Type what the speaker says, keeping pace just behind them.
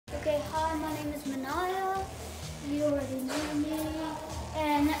Okay, hi, my name is Maniyah. You already know me.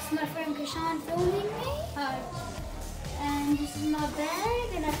 And that's my friend Kashan filming me. Hi. And this is my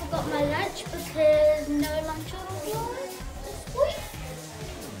bag, and I forgot my lunch because no lunch order this week.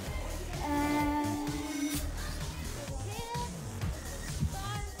 And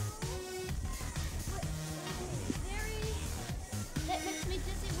that makes me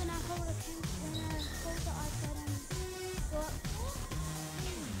dizzy when I hold the iPad and go up.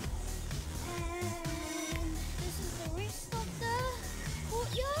 And this is the rest of the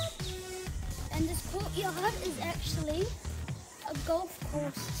courtyard. And this courtyard is actually a golf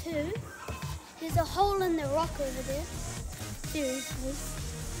course too. There's a hole in the rock over there. Seriously.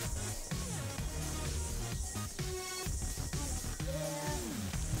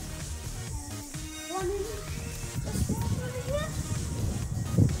 One in this one over here.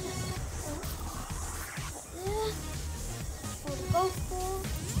 There. For the golf ball.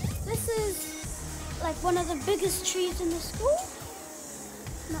 This is like one of the biggest trees in the school.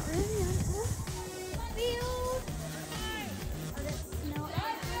 Not really, I don't know. Field.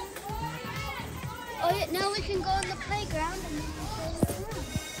 Oh yeah, now we can go on the playground and then we'll show you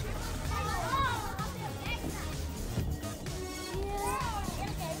around.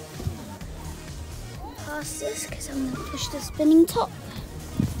 Past this because I'm going to push the spinning top.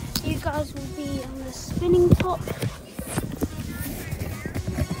 You guys will be on the spinning top.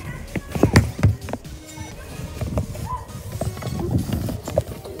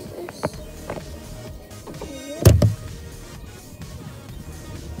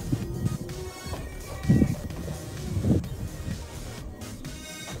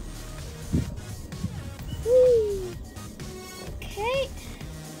 Okay.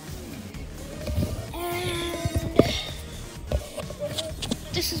 And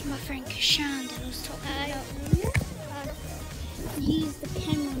this is my friend Kashan that I was talking about earlier. He's the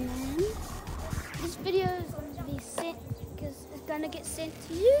cameraman. This video is going to be sent because it's going to get sent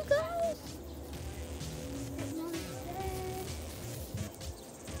to you guys. And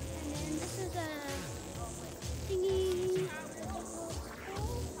then this is a thingy.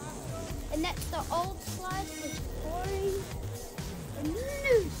 And that's the old slide with boring. The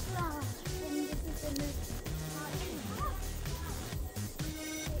new slide. And this is the new slide.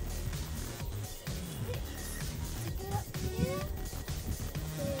 Get up here.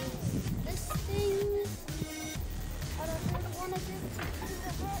 There's this thing. I don't really want to do the head.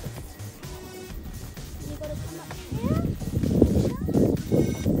 You gotta come up here.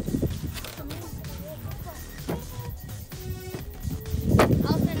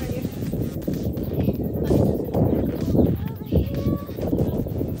 I'll stand right here.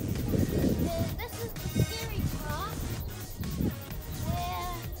 This is the scary part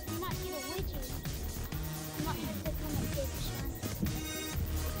where you might get a widget. You might have to come up here, Sean.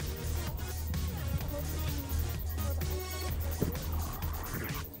 Hold the camera. Hold on.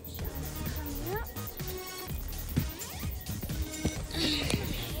 Sean's coming up.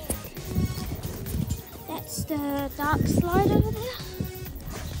 That's the dark slide over there.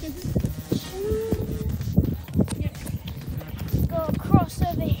 Go across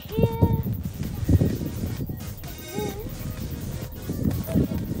over here.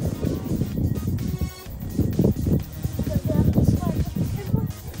 Go down this slide with the camera.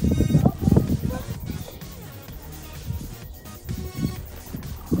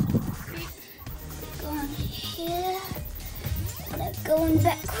 Going here. And I'm going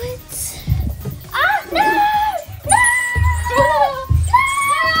backwards. Ah, no!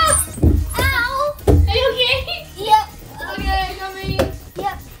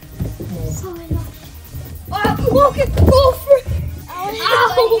 Okay, go for it. Ow,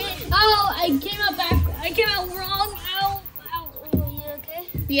 I came out wrong. Ow. Oh, you okay?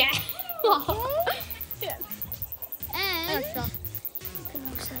 Yeah. Okay. Yeah. And you can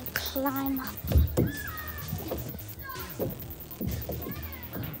also climb up.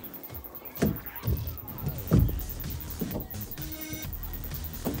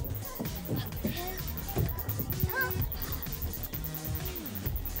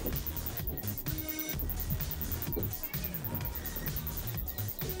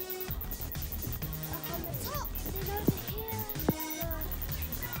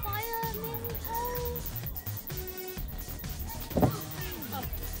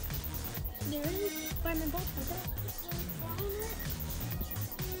 Fireman bolt like that.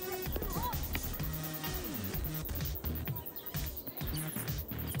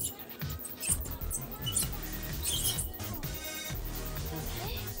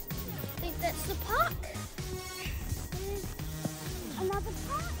 Okay, I think that's the park. There's another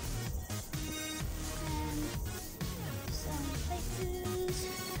park. And some places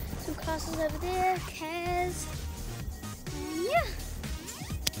some classes over there, Kaz, and yeah.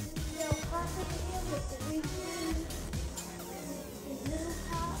 Little class over here with the reading, the little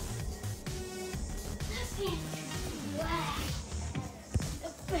part. Wow.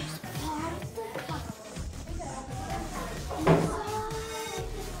 The best part of the class.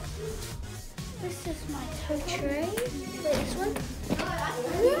 This is my toe tray. Wait, this one?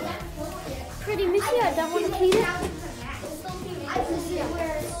 Pretty messy, I don't want to clean it. This is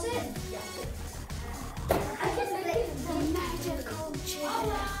where it sits. The magical chair.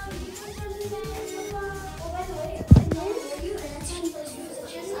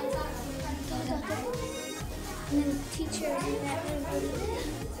 And then the teacher is in that room over there.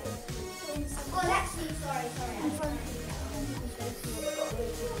 Oh, that's me, sorry.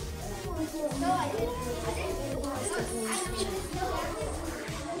 No, I didn't.